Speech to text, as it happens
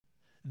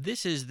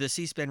This is the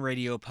C-SPAN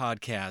Radio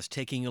podcast,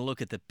 taking a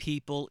look at the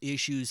people,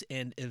 issues,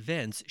 and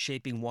events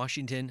shaping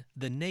Washington,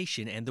 the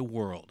nation, and the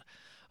world.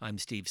 I'm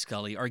Steve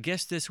Scully. Our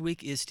guest this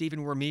week is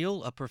Stephen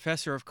Wermiel, a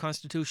professor of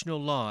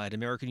constitutional law at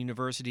American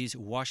University's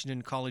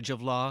Washington College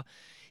of Law.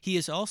 He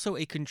is also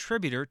a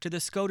contributor to the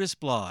SCOTUS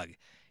blog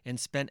and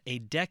spent a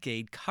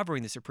decade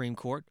covering the Supreme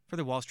Court for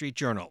the Wall Street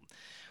Journal.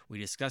 We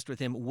discussed with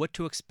him what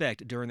to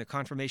expect during the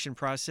confirmation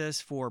process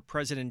for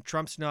President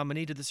Trump's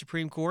nominee to the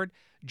Supreme Court,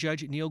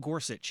 Judge Neil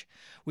Gorsuch.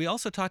 We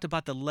also talked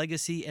about the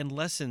legacy and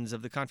lessons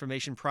of the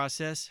confirmation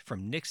process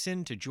from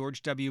Nixon to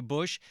George W.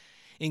 Bush,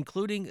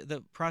 including the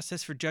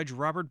process for Judge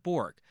Robert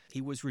Bork. He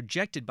was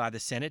rejected by the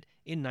Senate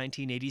in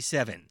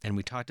 1987. And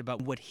we talked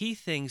about what he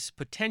thinks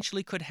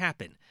potentially could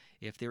happen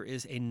if there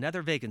is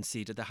another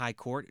vacancy to the High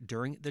Court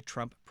during the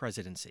Trump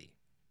presidency.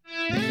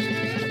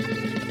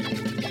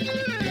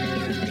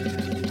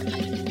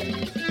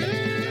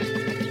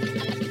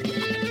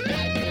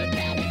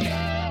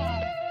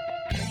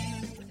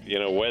 You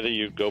know, whether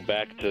you go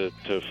back to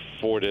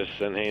Fortas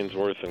and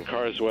Haynesworth and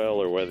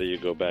Carswell, or whether you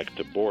go back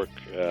to Bork,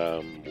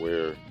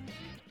 we're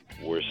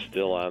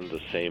still on the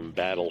same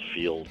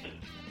battlefield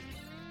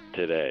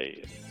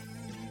today.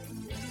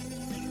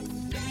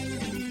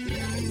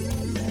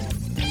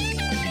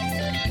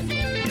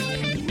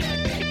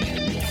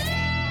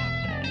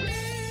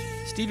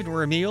 Stephen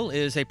Wermiel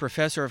is a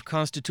professor of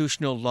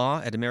constitutional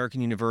law at American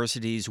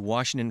University's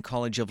Washington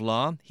College of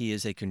Law. He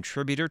is a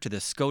contributor to the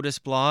SCOTUS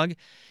blog.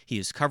 He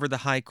has covered the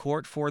High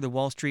Court for the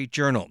Wall Street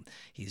Journal.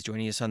 He's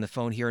joining us on the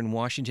phone here in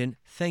Washington.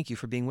 Thank you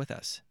for being with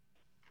us.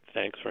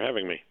 Thanks for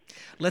having me.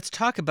 Let's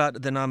talk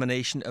about the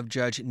nomination of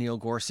Judge Neil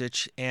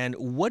Gorsuch and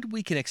what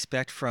we can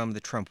expect from the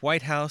Trump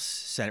White House,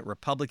 Senate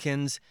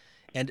Republicans,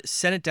 and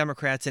Senate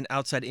Democrats and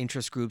outside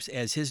interest groups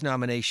as his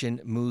nomination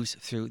moves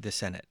through the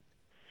Senate.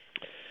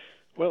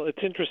 Well, it's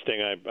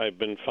interesting. I've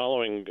been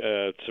following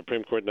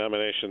Supreme Court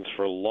nominations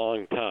for a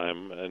long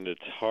time, and it's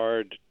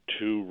hard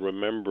to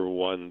remember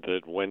one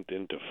that went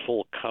into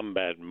full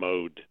combat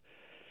mode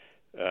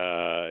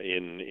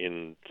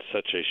in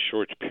such a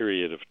short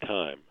period of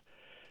time.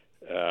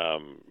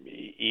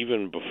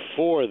 Even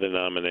before the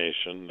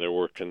nomination, there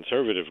were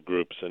conservative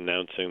groups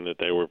announcing that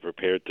they were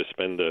prepared to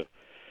spend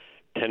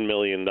 $10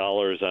 million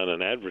on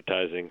an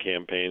advertising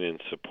campaign in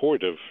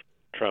support of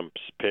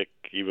Trump's pick,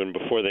 even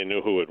before they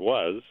knew who it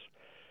was.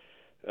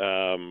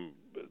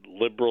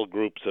 Liberal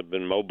groups have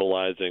been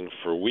mobilizing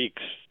for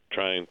weeks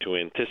trying to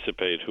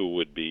anticipate who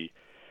would be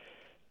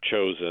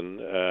chosen.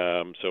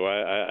 So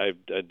I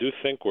do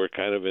think we're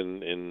kind of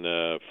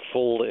in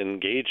full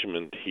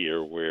engagement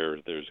here, where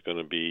there's going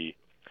to be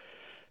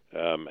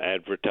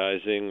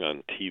advertising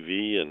on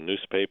TV and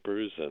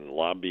newspapers and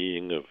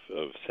lobbying of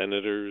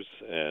senators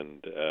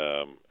and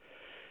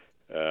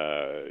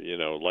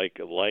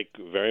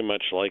very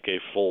much like a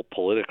full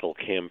political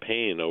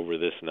campaign over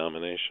this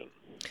nomination.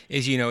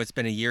 As you know, it's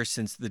been a year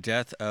since the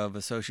death of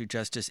Associate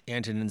Justice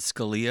Antonin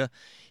Scalia.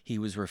 He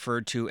was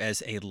referred to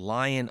as a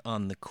lion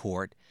on the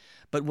court.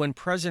 But when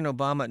President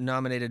Obama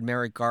nominated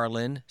Merrick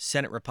Garland,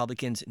 Senate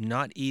Republicans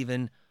not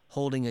even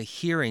holding a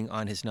hearing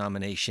on his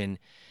nomination,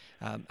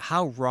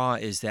 how raw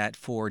is that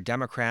for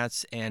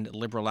Democrats and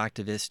liberal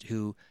activists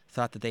who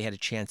thought that they had a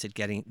chance at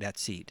getting that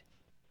seat?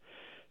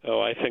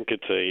 Oh, I think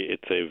it's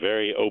a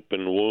very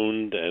open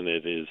wound, and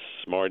it is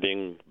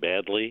smarting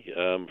badly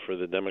for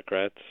the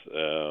Democrats.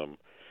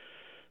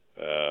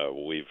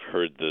 We've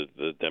heard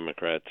the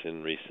Democrats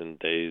in recent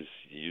days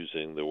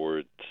using the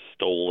word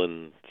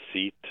stolen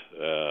seat,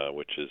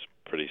 which is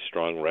pretty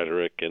strong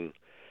rhetoric in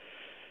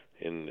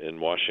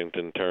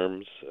Washington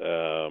terms.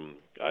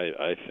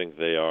 I think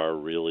they are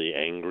really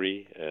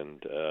angry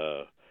and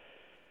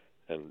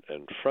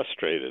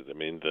frustrated. I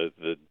mean,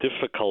 the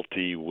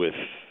difficulty with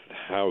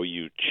how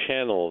you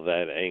channel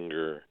that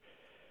anger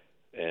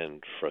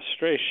and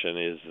frustration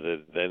is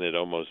that then it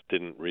almost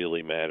didn't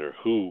really matter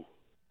who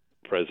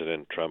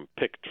President Trump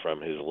picked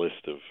from his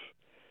list of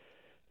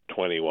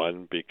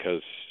 21,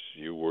 because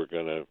you were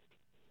going to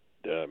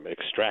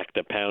extract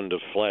a pound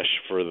of flesh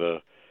for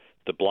the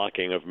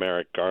blocking of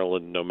Merrick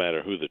Garland, no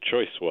matter who the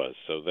choice was.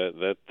 So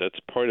that's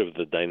part of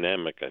the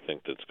dynamic, I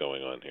think, that's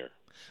going on here.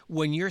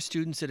 When your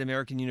students at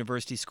American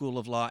University School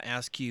of Law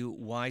ask you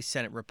why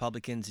Senate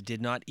Republicans did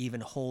not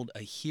even hold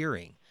a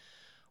hearing,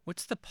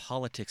 what's the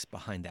politics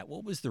behind that?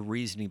 What was the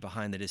reasoning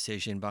behind the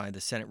decision by the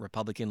Senate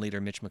Republican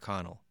leader Mitch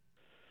McConnell?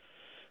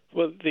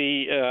 Well,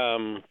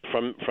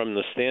 from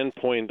the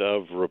standpoint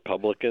of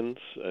Republicans,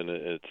 and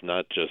it's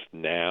not just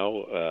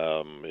now.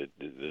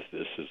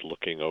 This is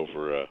looking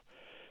over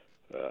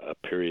a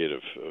period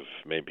of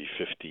maybe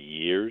 50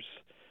 years.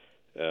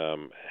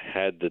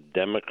 Had the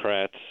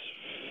Democrats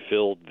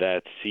filled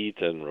that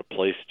seat and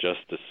replaced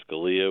Justice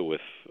Scalia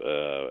with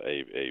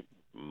a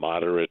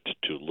moderate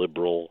to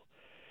liberal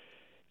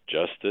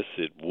justice,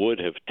 it would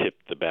have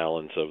tipped the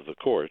balance of the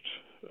court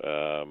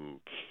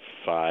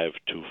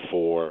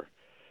 5-4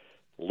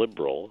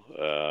 liberal.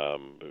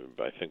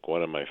 I think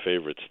one of my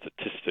favorite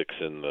statistics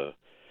in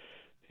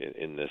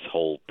this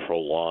whole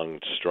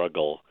prolonged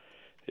struggle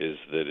is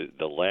that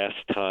the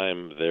last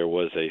time there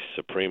was a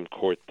Supreme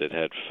Court that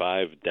had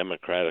 5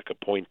 Democratic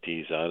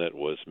appointees on it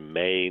was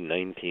May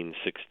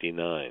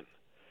 1969.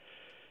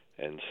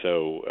 And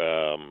so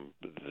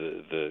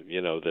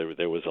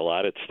there was a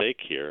lot at stake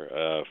here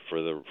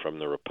from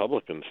the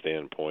Republican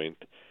standpoint.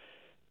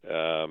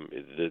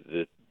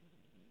 The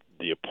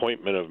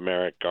appointment of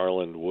Merrick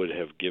Garland would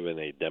have given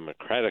a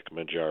Democratic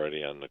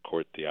majority on the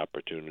court the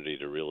opportunity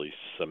to really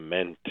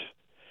cement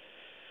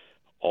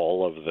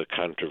all of the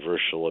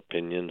controversial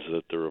opinions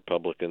that the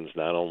Republicans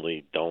not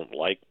only don't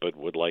like but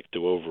would like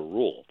to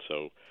overrule.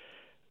 So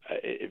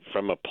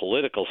from a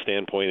political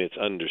standpoint, it's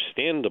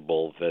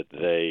understandable that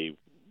they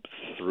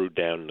threw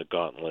down the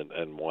gauntlet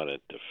and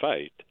wanted to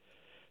fight,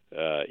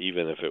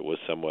 even if it was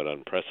somewhat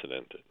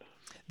unprecedented.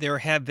 There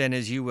have been,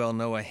 as you well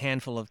know, a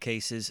handful of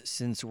cases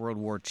since World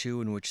War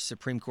II in which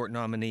Supreme Court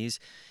nominees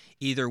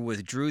either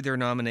withdrew their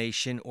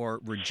nomination or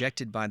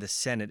rejected by the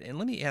Senate. And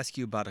let me ask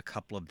you about a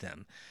couple of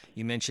them.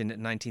 You mentioned in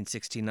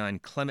 1969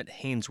 Clement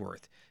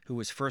Haynsworth, who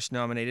was first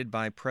nominated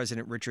by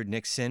President Richard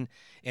Nixon,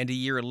 and a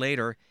year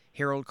later,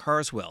 Harold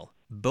Carswell.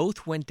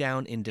 Both went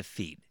down in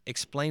defeat.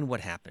 Explain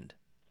what happened.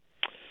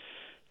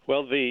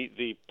 Well,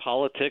 the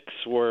politics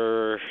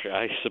were,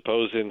 I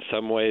suppose, in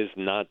some ways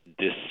not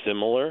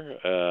dissimilar.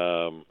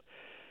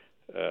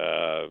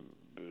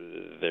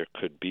 There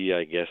could be,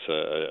 I guess,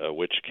 a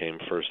which came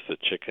first, the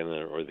chicken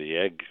or the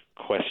egg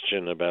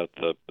question about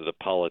the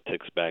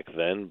politics back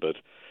then. But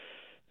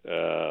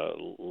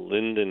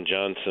Lyndon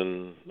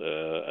Johnson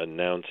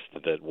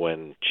announced that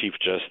when Chief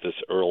Justice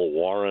Earl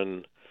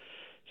Warren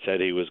said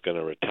he was going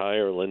to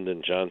retire,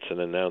 Lyndon Johnson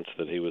announced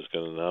that he was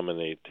going to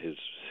nominate his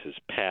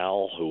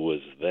pal, who was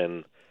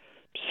then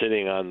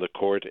sitting on the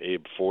court,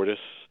 Abe Fortas,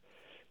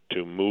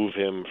 to move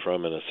him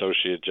from an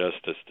associate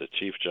justice to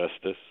chief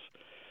justice.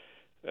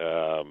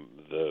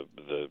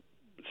 The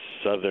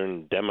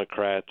Southern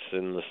Democrats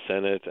in the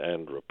Senate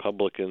and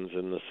Republicans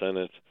in the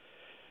Senate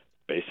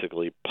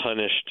basically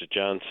punished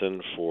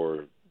Johnson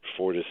for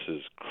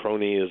Fortas's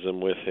cronyism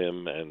with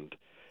him and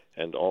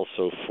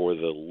also for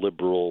the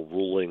liberal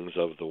rulings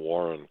of the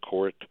Warren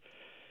Court,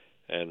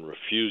 and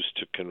refused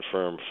to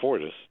confirm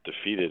Fortas,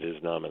 defeated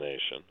his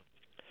nomination.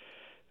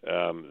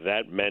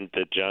 That meant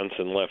that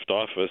Johnson left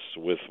office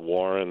with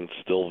Warren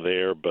still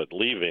there but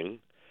leaving,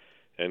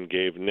 and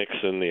gave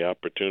Nixon the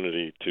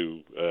opportunity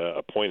to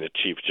appoint a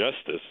Chief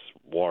Justice,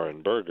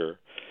 Warren Burger,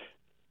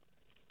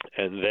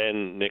 and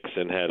then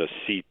Nixon had a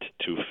seat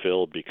to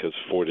fill because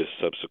Fortas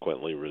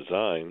subsequently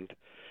resigned,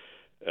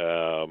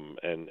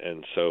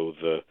 and so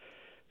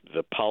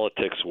the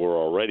politics were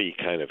already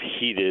kind of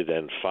heated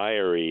and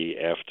fiery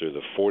after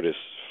the Fortas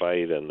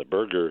fight and the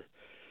Burger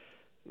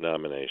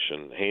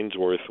nomination.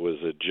 Haynsworth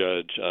was a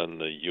judge on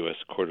the U.S.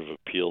 Court of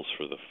Appeals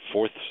for the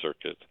Fourth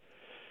Circuit,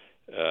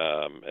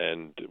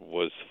 and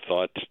was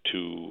thought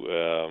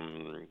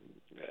to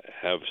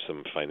have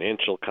some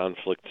financial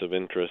conflicts of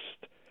interest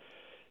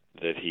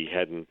that he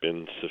hadn't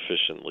been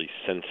sufficiently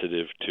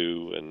sensitive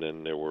to, and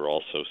then there were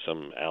also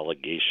some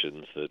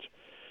allegations that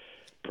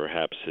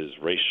perhaps his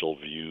racial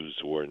views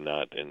were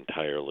not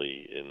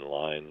entirely in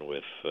line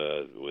with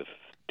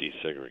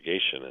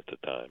desegregation at the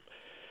time.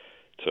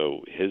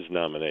 So his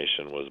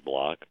nomination was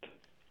blocked.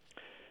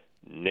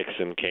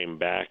 Nixon came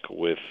back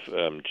with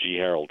G.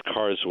 Harold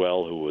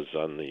Carswell, who was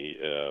on the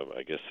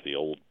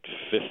old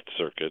Fifth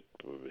Circuit.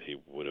 He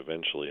would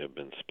eventually have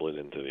been split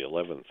into the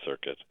 11th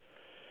Circuit.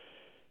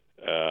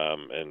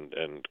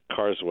 And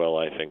Carswell,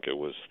 I think it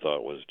was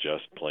thought was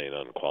just plain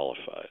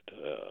unqualified.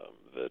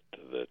 That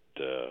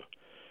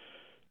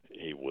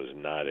he was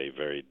not a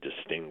very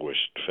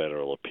distinguished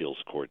federal appeals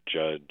court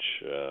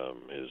judge.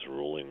 His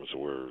rulings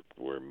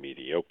were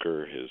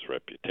mediocre. His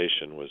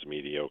reputation was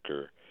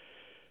mediocre.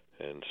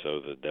 And so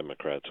the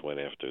Democrats went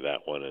after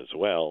that one as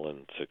well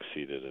and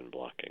succeeded in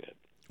blocking it.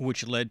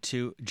 Which led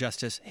to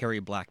Justice Harry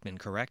Blackmun,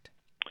 correct?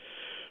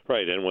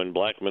 Right, and when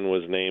Blackmun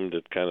was named,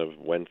 it kind of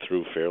went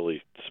through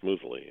fairly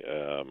smoothly.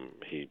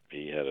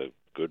 He had a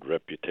good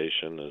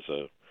reputation as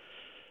a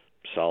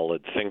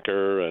solid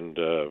thinker, and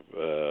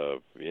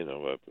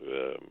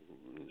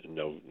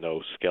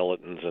no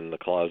skeletons in the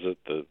closet.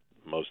 The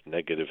most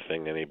negative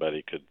thing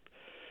anybody could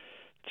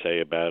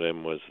say about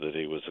him was that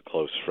he was a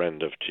close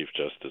friend of Chief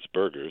Justice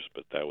Burger's,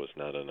 but that was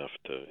not enough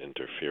to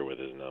interfere with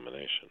his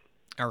nomination.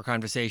 Our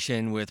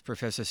conversation with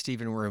Professor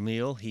Stephen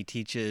Wermiel. He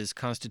teaches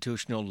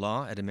constitutional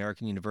law at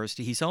American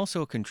University. He's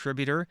also a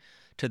contributor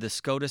to the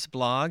SCOTUS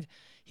blog.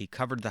 He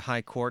covered the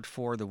High Court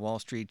for the Wall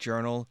Street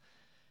Journal.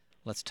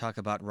 Let's talk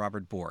about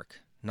Robert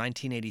Bork.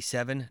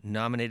 1987,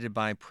 nominated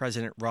by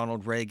President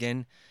Ronald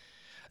Reagan.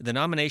 The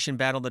nomination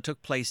battle that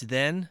took place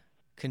then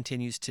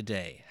continues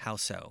today. How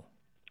so?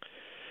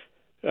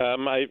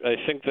 I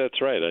think that's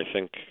right. I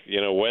think,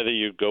 whether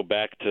you go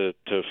back to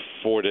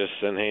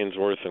Fortas and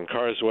Haynsworth and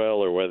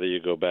Carswell or whether you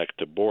go back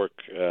to Bork,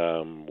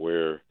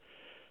 we're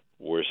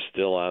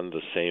still on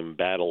the same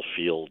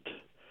battlefield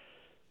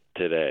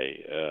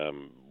today.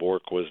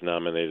 Bork was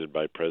nominated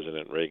by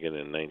President Reagan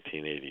in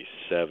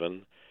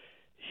 1987.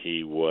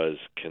 He was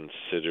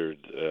considered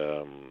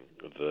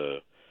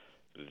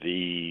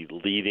the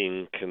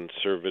leading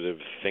conservative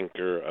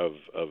thinker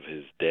of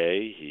his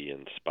day. He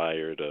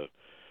inspired a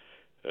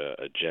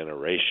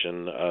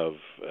generation of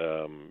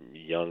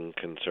young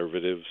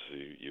conservatives.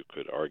 You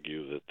could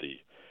argue that the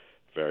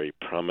very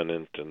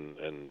prominent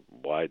and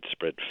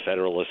widespread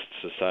Federalist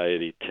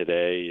Society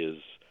today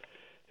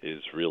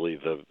is really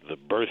the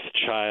birth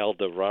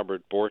child of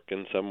Robert Bork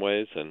in some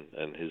ways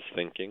and his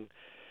thinking.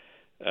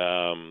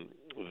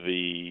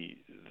 The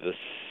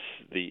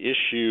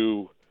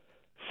issue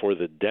for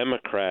the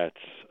Democrats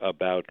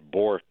about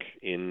Bork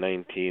in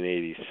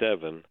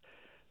 1987,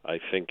 I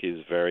think,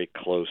 is very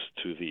close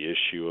to the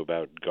issue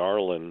about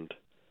Garland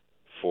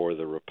for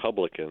the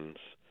Republicans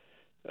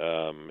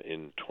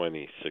in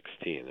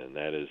 2016, and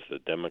that is the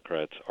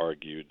Democrats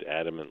argued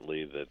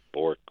adamantly that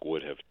Bork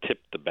would have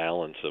tipped the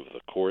balance of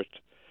the court.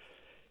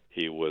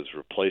 He was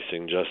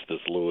replacing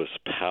Justice Lewis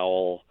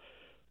Powell,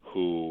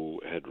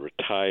 who had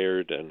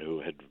retired and who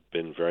had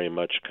been very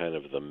much kind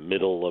of the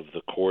middle of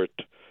the court,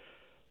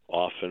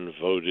 often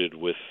voted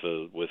with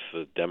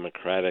the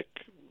Democratic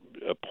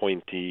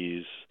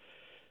appointees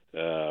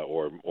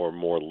or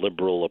more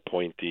liberal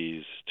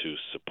appointees to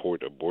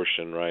support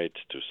abortion rights,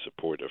 to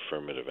support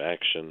affirmative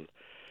action.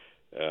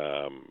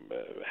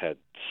 Had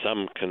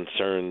some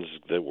concerns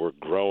that were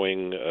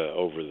growing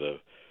over the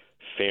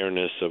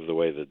fairness of the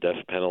way the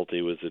death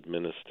penalty was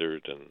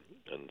administered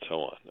and so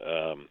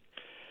on.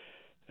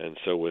 And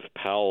so with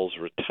Powell's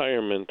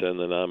retirement and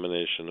the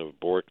nomination of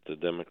Bork, the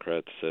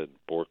Democrats said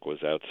Bork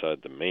was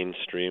outside the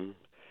mainstream.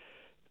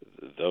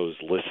 Those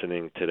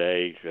listening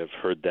today have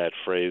heard that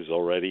phrase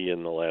already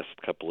in the last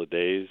couple of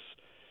days.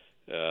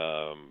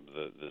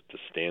 The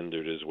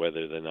standard is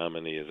whether the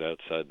nominee is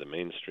outside the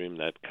mainstream.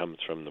 That comes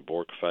from the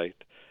Bork fight.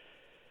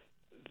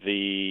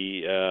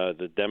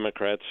 The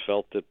Democrats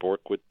felt that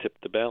Bork would tip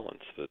the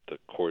balance, that the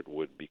court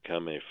would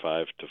become a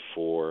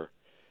 5-4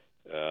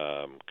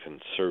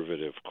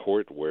 conservative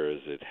court, whereas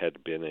it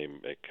had been a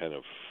kind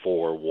of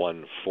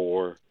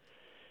 4-1-4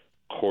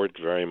 court,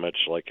 very much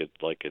like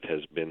it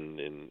has been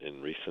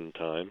in recent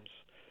times.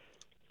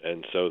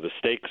 And so the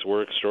stakes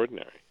were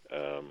extraordinary.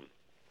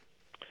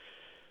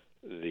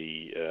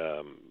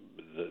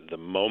 The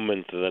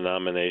moment the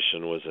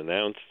nomination was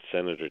announced,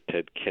 Senator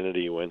Ted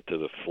Kennedy went to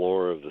the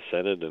floor of the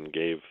Senate and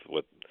gave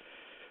what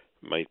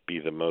might be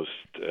the most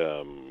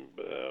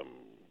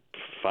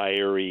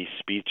fiery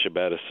speech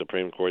about a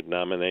Supreme Court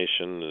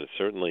nomination,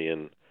 certainly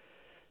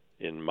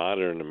in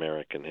modern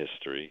American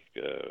history,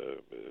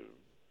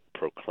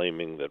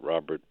 proclaiming that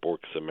Robert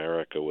Bork's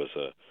America was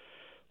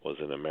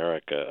an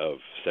America of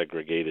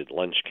segregated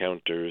lunch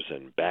counters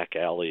and back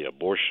alley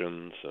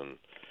abortions,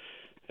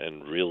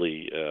 and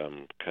really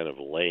kind of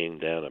laying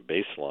down a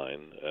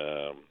baseline.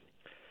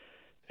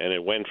 And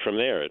it went from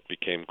there. It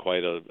became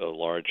quite a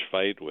large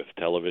fight with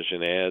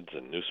television ads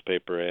and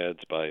newspaper ads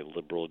by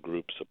liberal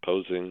groups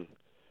opposing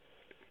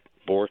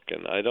Bork,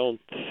 and I don't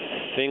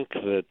think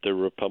that the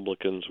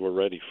Republicans were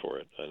ready for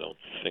it. I don't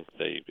think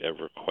they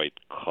ever quite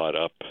caught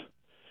up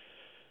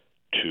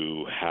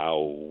to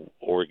how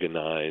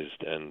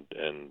organized and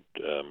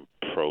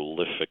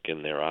prolific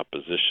in their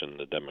opposition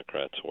the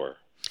Democrats were.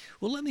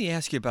 Well, let me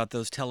ask you about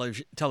those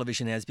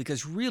television ads,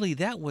 because really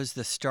that was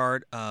the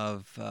start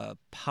of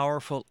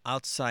powerful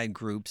outside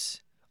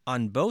groups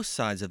on both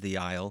sides of the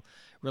aisle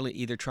really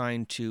either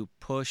trying to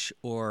push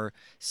or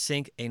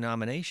sink a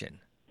nomination.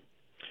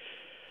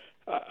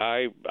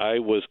 I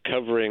was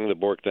covering the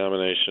Bork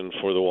nomination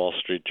for the Wall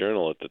Street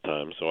Journal at the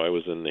time, so I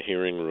was in the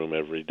hearing room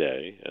every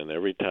day, and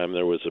every time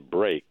there was a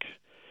break,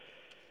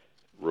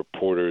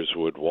 reporters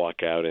would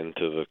walk out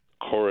into the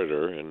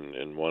corridor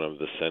in one of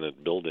the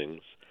Senate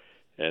buildings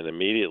and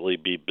immediately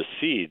be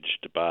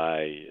besieged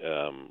by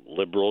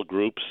liberal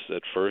groups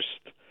at first,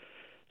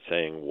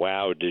 saying,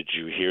 "Wow, did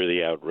you hear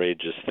the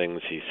outrageous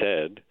things he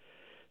said?"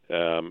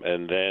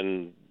 And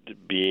then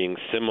being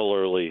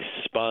similarly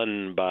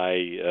spun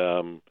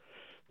by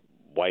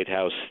White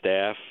House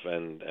staff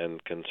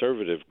and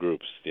conservative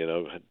groups. You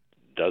know,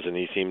 doesn't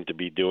he seem to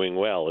be doing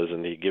well?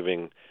 Isn't he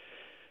giving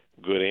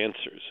good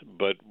answers?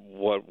 But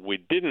what we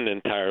didn't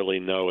entirely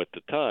know at the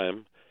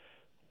time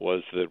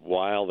was that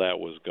while that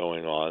was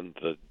going on,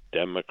 the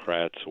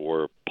Democrats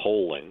were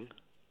polling,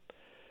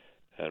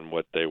 and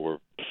what they were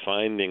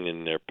finding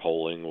in their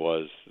polling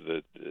was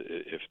that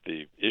if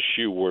the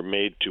issue were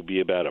made to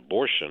be about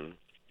abortion,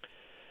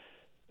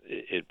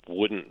 it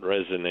wouldn't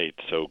resonate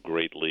so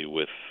greatly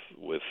with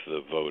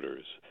the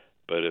voters.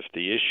 But if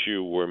the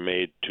issue were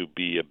made to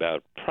be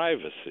about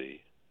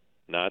privacy,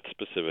 not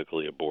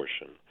specifically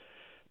abortion,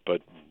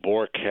 but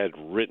Bork had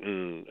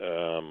written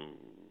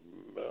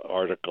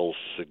articles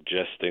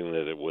suggesting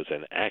that it was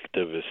an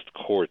activist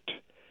court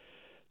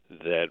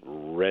that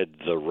read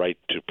the right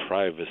to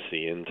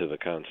privacy into the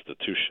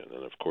Constitution.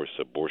 And, of course,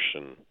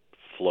 abortion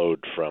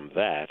flowed from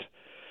that.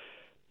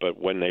 But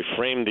when they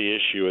framed the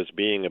issue as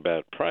being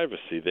about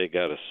privacy, they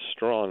got a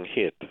strong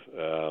hit,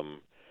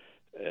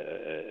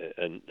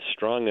 and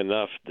strong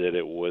enough that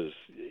it was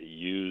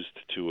used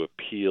to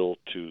appeal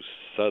to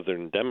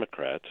Southern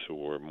Democrats who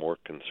were more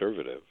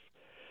conservative.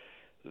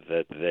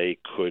 that they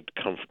could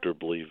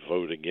comfortably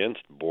vote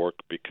against Bork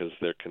because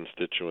their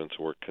constituents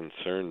were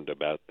concerned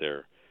about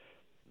their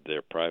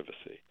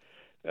privacy.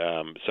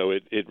 So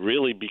it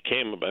really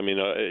became,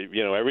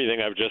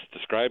 everything I've just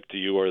described to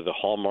you are the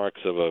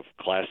hallmarks of a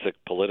classic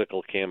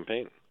political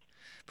campaign.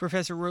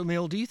 Professor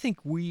Wermiel, do you think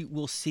we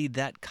will see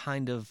that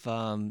kind of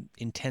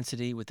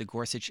intensity with the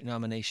Gorsuch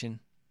nomination?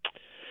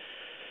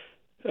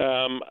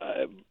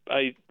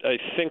 I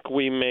think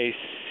we may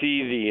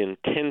see the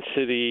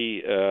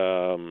intensity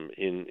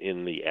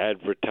in the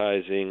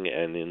advertising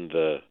and in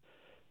the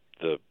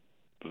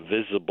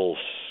visible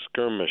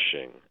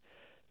skirmishing.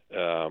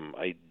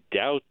 I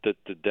doubt that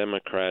the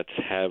Democrats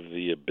have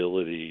the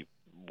ability,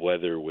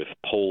 whether with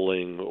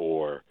polling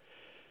or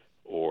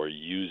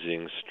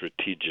using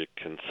strategic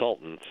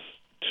consultants,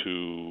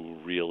 to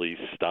really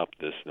stop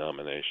this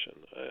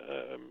nomination.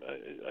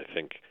 I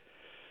think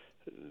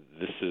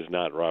this is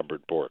not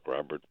Robert Bork.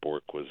 Robert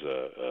Bork was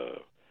a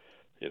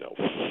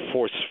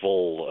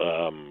forceful.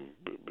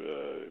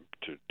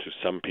 To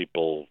some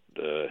people,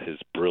 his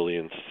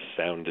brilliance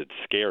sounded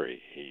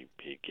scary. He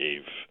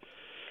gave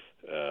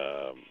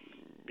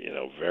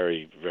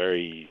very,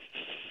 very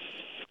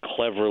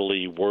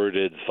cleverly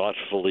worded,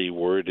 thoughtfully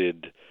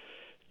worded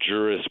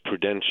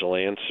jurisprudential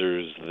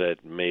answers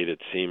that made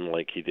it seem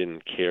like he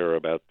didn't care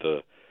about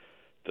the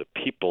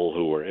people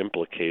who were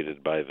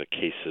implicated by the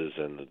cases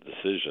and the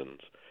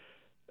decisions.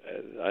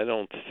 I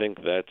don't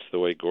think that's the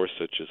way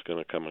Gorsuch is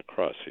going to come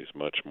across. He's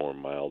much more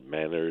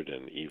mild-mannered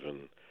and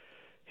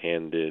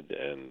even-handed,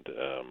 and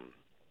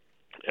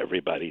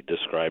everybody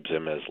describes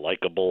him as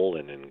likable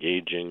and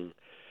engaging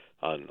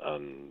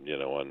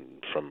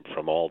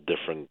from all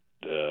different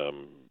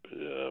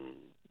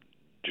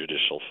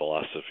judicial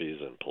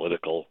philosophies and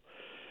political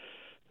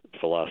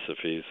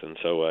philosophies, and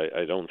so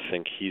I don't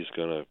think he's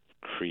going to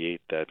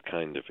create that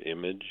kind of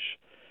image.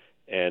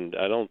 And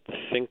I don't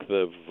think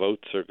the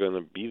votes are going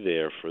to be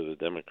there for the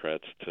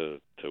Democrats to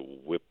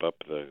whip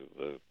up the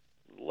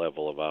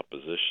level of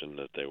opposition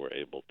that they were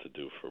able to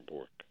do for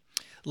Bork.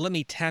 Let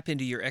me tap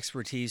into your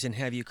expertise and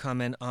have you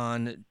comment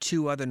on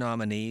two other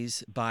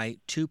nominees by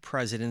two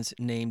presidents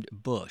named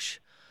Bush.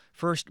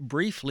 First,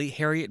 briefly,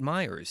 Harriet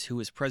Miers, who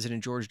was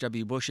President George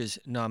W. Bush's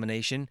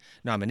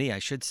nominee,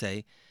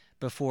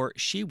 before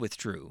she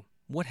withdrew.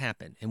 What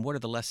happened, and what are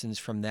the lessons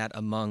from that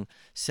among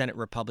Senate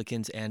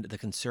Republicans and the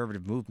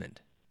conservative movement?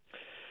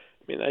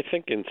 I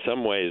think in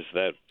some ways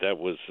that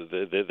was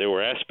there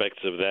were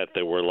aspects of that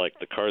were like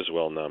the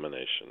Carswell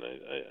nomination.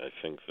 I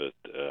think that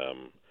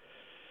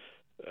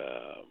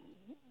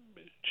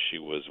she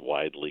was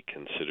widely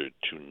considered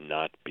to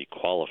not be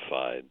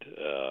qualified.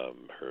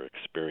 Her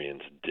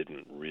experience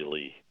didn't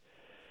really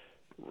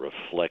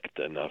reflect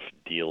enough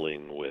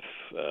dealing with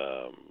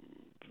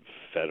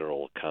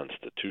federal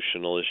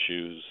constitutional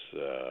issues,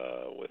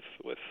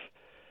 with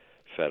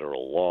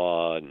federal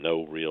law,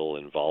 no real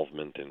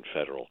involvement in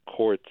federal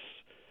courts.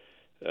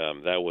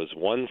 That was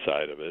one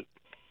side of it.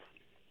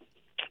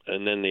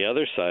 And then the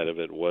other side of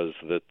it was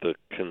that the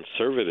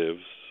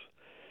conservatives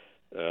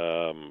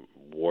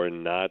were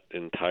not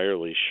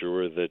entirely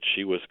sure that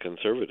she was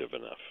conservative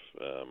enough.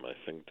 I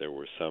think there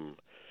were some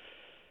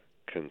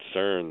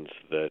concerns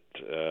that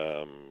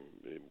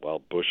while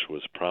Bush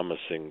was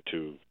promising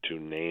to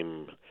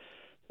name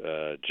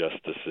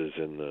justices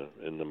in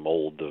the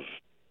mold of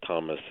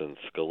Thomas and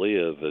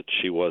Scalia, that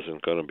she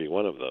wasn't going to be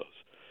one of those.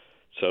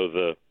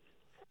 So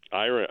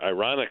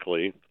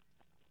ironically,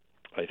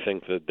 I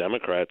think the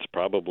Democrats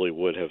probably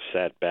would have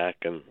sat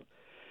back and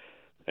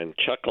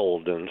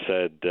chuckled and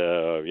said,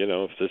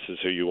 if this is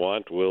who you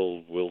want,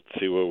 we'll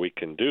see what we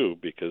can do,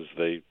 because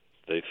they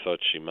thought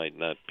she might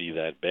not be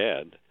that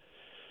bad,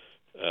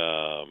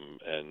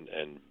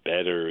 and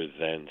better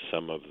than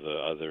some of the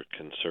other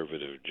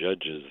conservative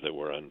judges that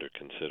were under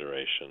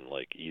consideration,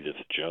 like Edith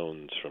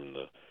Jones from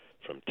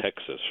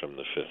Texas, from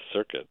the Fifth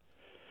Circuit.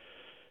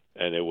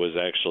 And it was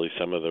actually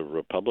some of the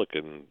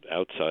Republican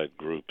outside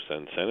groups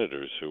and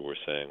senators who were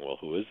saying, well,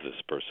 who is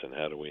this person?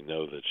 How do we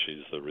know that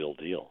she's the real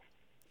deal?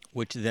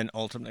 Which then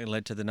ultimately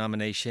led to the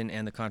nomination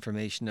and the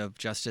confirmation of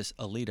Justice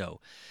Alito.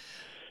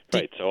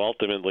 Right. So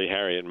ultimately,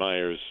 Harriet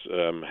Miers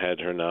had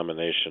her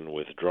nomination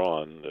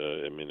withdrawn.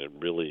 It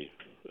really,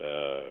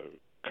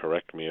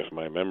 correct me if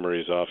my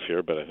memory's off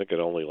here, but I think it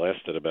only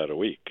lasted about a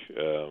week.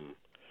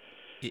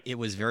 It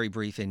was very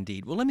brief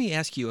indeed. Well, let me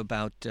ask you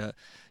about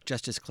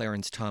Justice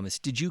Clarence Thomas.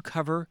 Did you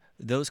cover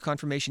those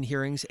confirmation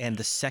hearings and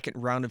the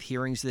second round of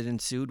hearings that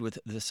ensued with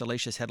the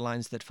salacious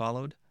headlines that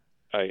followed?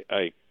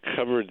 I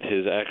covered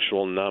his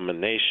actual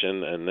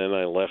nomination, and then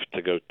I left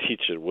to go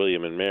teach at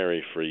William and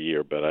Mary for a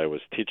year, but I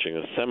was teaching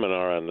a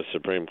seminar on the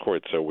Supreme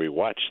Court, so we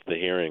watched the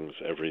hearings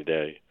every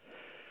day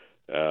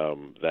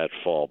that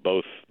fall,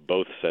 both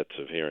sets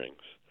of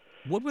hearings.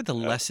 What were the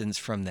lessons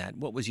from that?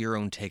 What was your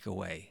own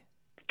takeaway?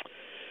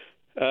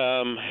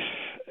 The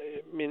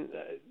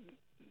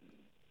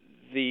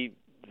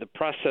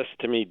process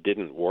to me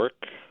didn't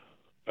work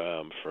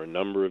for a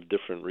number of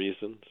different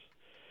reasons.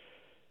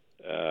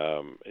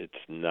 It's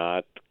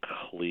not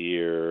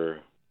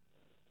clear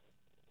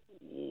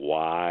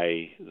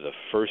why the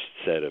first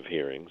set of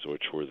hearings,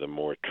 which were the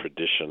more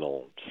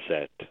traditional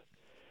set,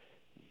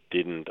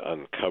 didn't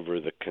uncover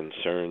the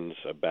concerns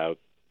about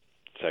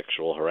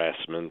sexual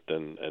harassment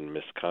and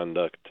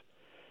misconduct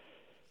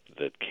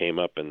that came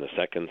up in the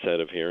second set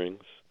of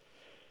hearings.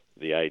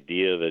 The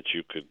idea that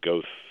you could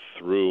go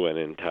through an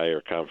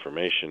entire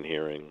confirmation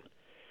hearing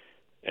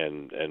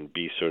and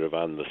be sort of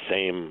on the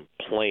same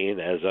plane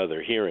as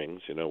other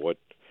hearings.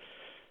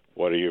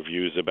 What are your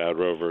views about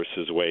Roe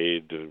versus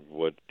Wade?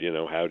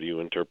 How do you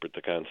interpret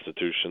the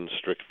Constitution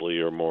strictly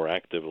or more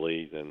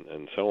actively,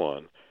 and so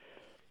on?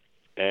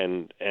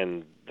 And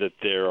that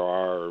there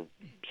are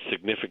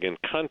significant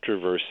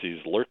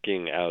controversies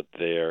lurking out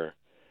there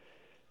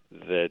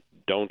that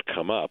don't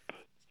come up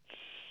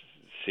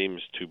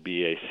seems to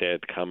be a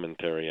sad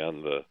commentary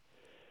on the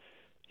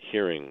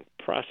hearing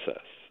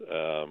process.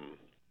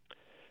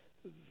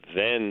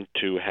 Then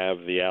to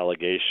have the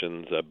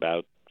allegations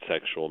about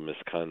sexual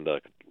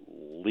misconduct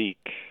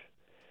leak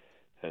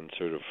and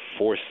sort of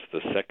force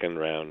the second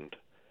round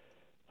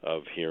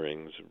of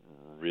hearings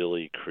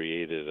really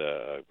created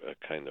a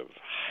kind of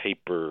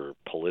hyper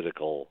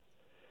political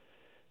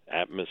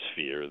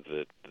atmosphere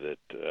that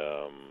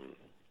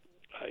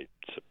I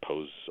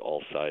suppose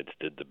all sides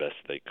did the best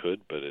they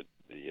could, but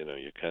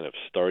you kind of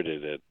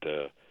started at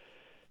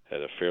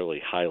a fairly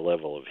high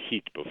level of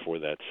heat before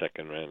that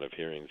second round of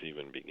hearings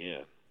even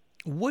began.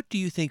 What do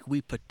you think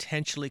we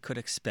potentially could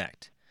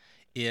expect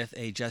if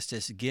a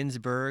Justice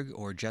Ginsburg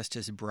or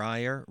Justice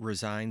Breyer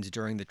resigns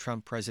during the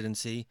Trump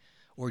presidency,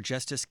 or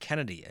Justice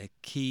Kennedy, a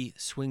key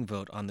swing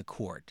vote on the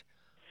court?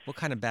 What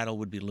kind of battle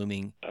would be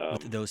looming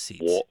with those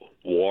seats?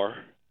 War,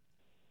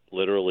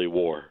 literally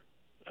war.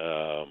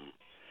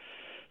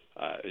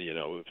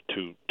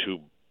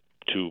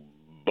 To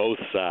both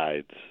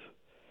sides,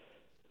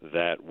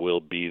 that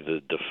will be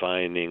the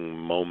defining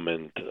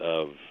moment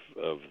of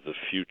the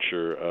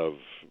future of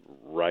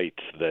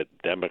rights that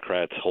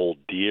Democrats hold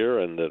dear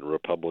and that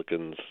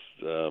Republicans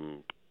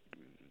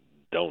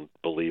don't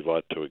believe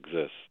ought to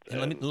exist.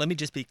 And let me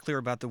just be clear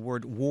about the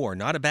word war,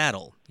 not a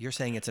battle. You're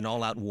saying it's an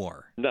all-out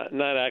war. Not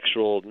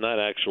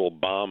actual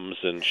bombs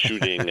and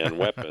shooting and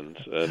weapons.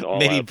 And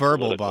maybe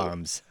verbal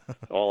bombs.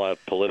 All-out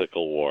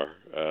political war.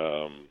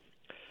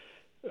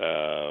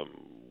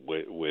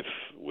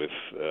 With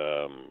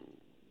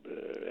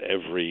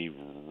every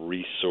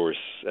resource,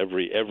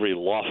 every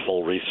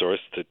lawful resource,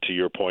 to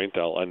your point,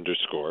 I'll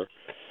underscore,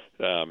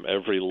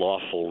 every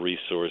lawful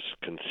resource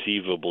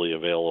conceivably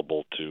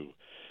available to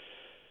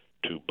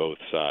both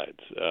sides.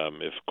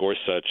 If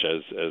Gorsuch,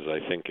 as I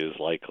think is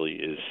likely,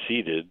 is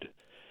seated,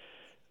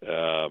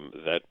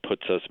 that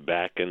puts us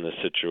back in the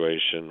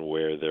situation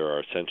where there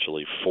are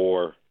essentially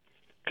 4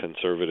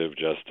 conservative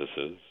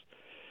justices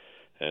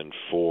and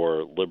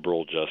 4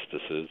 liberal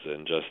justices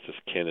and Justice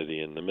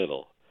Kennedy in the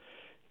middle.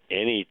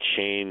 Any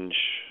change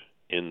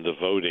in the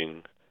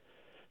voting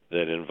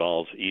that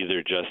involves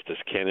either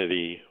Justice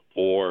Kennedy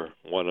or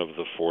one of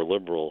the 4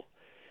 liberal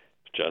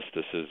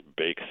justices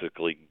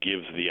basically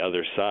gives the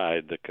other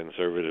side, the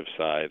conservative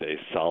side, a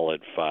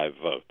solid 5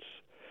 votes.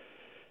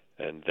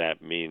 And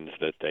that means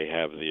that they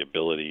have the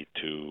ability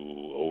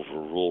to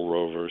overrule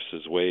Roe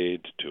versus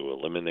Wade, to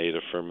eliminate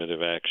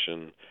affirmative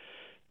action,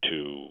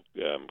 to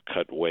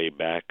cut way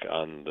back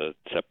on the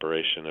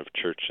separation of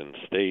church and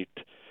state,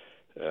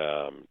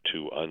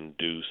 to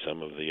undo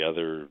some of the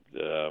other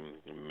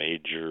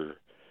major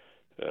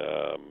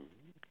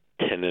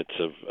tenets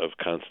of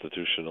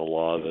constitutional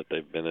law that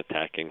they've been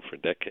attacking for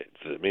decades.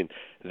 I mean,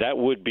 that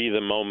would be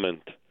the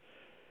moment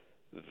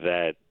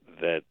that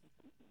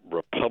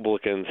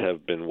Republicans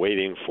have been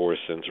waiting for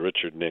since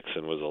Richard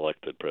Nixon was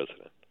elected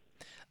president.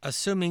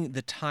 Assuming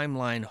the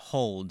timeline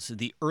holds,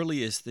 the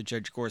earliest that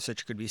Judge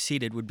Gorsuch could be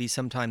seated would be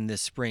sometime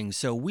this spring.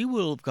 So we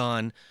will have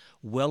gone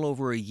well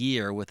over a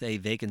year with a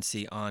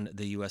vacancy on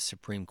the U.S.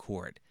 Supreme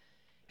Court.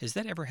 Has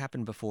that ever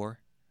happened before?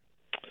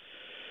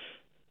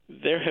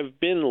 There have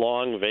been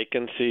long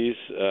vacancies,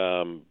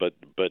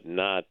 but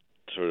not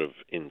sort of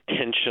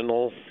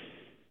intentional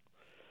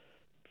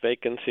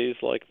vacancies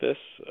like this.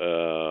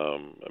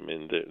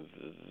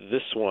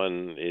 This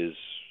one is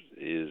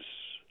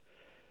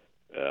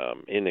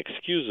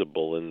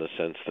inexcusable in the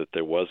sense that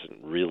there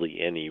wasn't really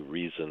any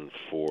reason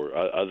for,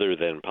 other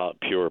than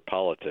pure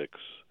politics,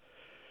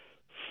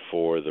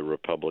 for the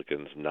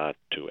Republicans not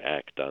to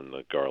act on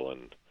the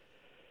Garland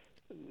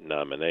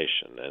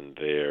nomination, and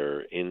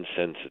their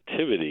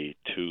insensitivity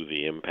to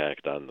the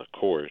impact on the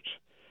court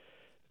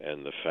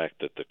and the fact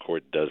that the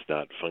court does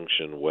not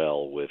function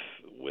well with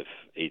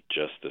 8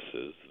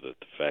 justices, that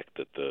the fact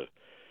that the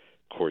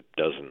court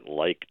doesn't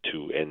like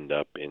to end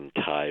up in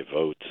tie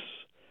votes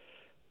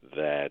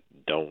that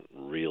don't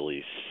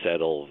really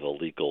settle the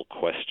legal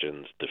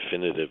questions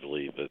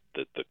definitively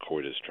that the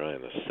court is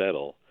trying to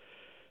settle.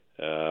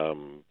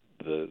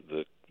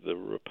 The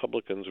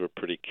Republicans were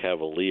pretty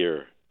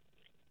cavalier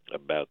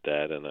about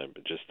that, and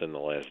just in the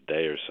last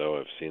day or so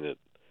I've seen it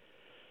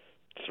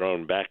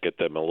thrown back at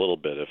them a little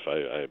bit.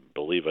 I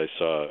believe I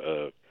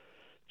saw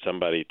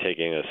somebody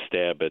taking a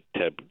stab at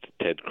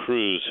Ted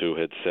Cruz, who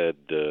had said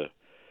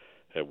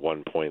at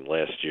one point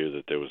last year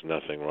that there was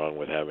nothing wrong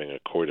with having a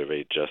court of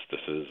 8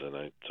 justices, and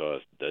I saw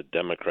a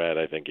Democrat,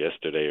 I think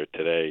yesterday or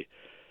today,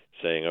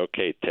 saying,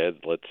 okay, Ted,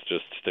 let's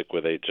just stick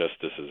with 8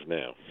 justices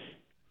now.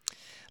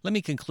 Let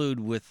me conclude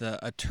with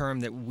a term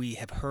that we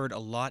have heard a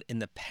lot in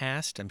the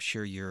past. I'm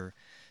sure your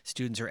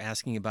students are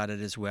asking about it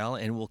as well,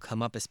 and will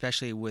come up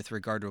especially with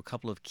regard to a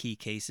couple of key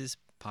cases,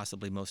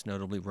 possibly most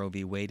notably Roe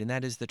v. Wade, and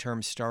that is the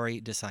term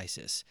stare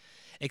decisis.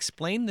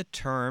 Explain the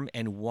term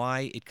and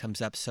why it comes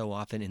up so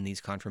often in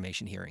these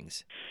confirmation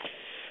hearings.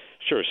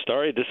 Sure.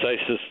 Stare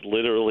decisis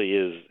literally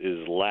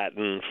is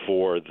Latin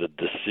for the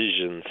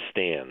decision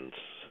stands.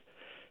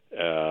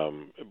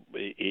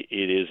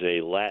 It is a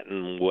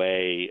Latin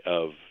way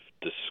of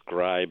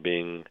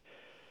describing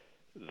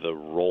the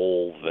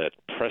role that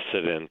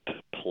precedent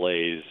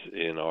plays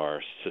in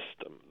our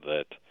system,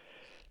 that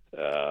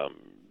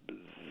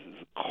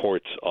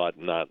courts ought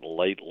not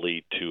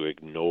lightly to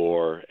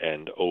ignore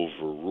and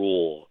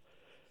overrule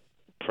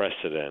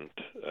precedent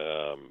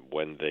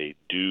when they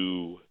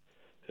do,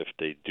 if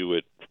they do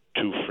it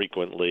too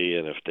frequently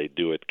and if they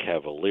do it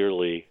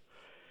cavalierly,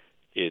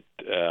 it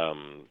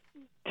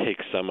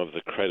takes some of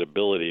the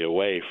credibility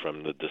away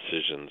from the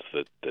decisions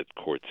that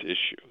courts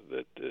issue.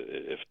 That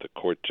if the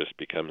court just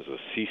becomes a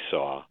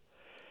seesaw,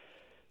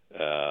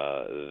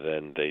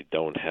 then they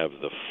don't have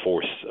the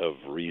force of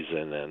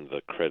reason and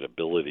the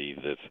credibility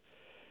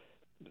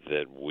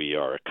that we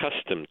are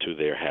accustomed to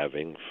their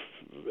having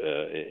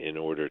in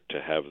order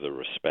to have the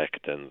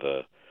respect and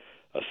the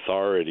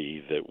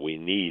authority that we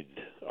need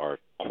our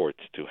courts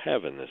to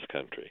have in this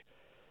country.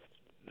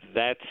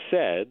 That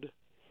said,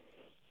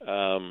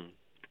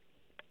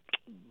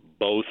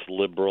 both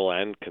liberal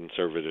and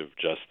conservative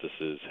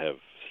justices have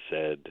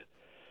said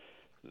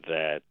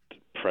that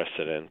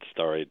precedent,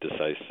 stare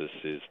decisis,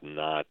 is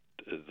not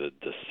the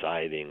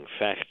deciding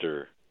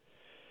factor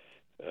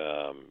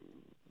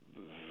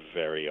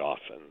very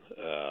often.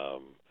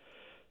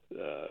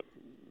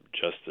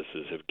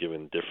 Justices have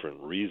given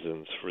different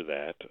reasons for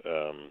that,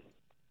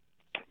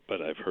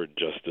 but I've heard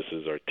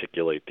justices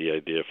articulate the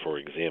idea, for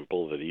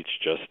example, that each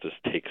justice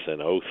takes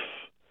an oath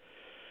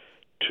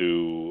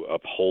to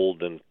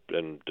uphold and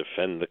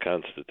defend the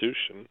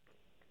Constitution,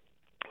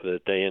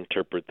 that they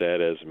interpret that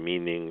as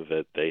meaning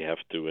that they have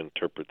to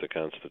interpret the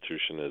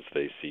Constitution as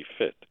they see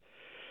fit.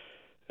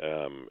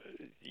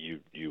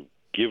 You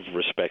give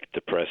respect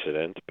to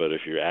precedent, but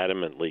if you're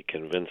adamantly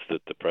convinced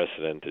that the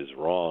precedent is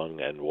wrong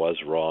and was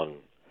wrong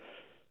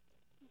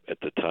at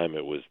the time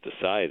it was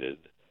decided,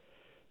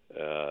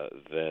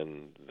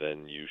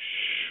 then you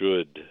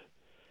should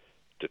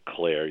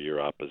declare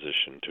your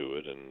opposition to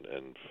it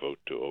and vote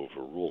to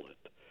overrule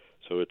it.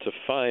 So it's a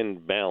fine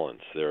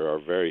balance. There are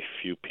very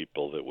few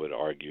people that would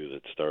argue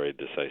that stare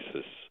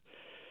decisis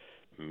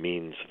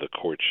means the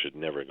court should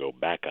never go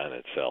back on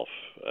itself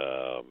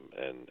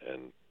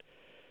and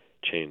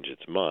change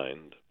its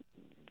mind.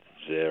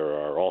 There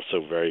are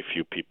also very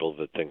few people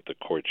that think the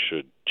court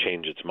should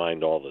change its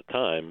mind all the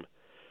time,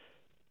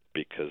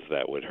 because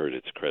that would hurt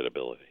its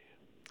credibility.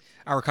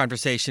 Our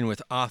conversation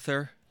with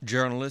author,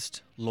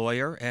 journalist,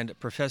 lawyer, and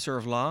professor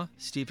of law,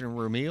 Stephen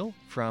Wermiel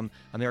from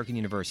American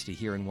University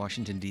here in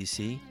Washington,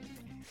 D.C.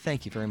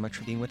 Thank you very much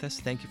for being with us.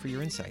 Thank you for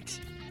your insights.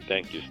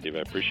 Thank you, Steve. I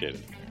appreciate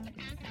it.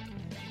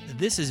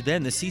 This has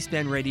been the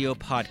C-SPAN Radio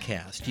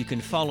podcast. You can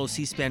follow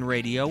C-SPAN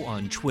Radio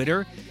on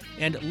Twitter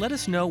and let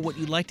us know what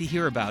you'd like to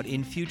hear about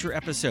in future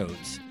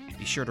episodes.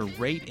 Be sure to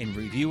rate and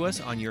review us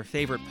on your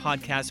favorite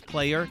podcast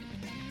player.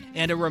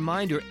 And a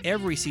reminder,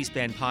 every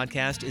C-SPAN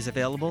podcast is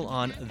available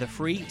on the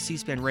free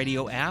C-SPAN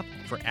Radio app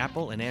for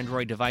Apple and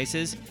Android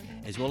devices,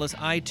 as well as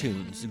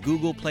iTunes,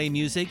 Google Play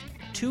Music,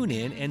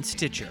 TuneIn, and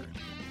Stitcher.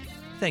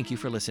 Thank you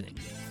for listening.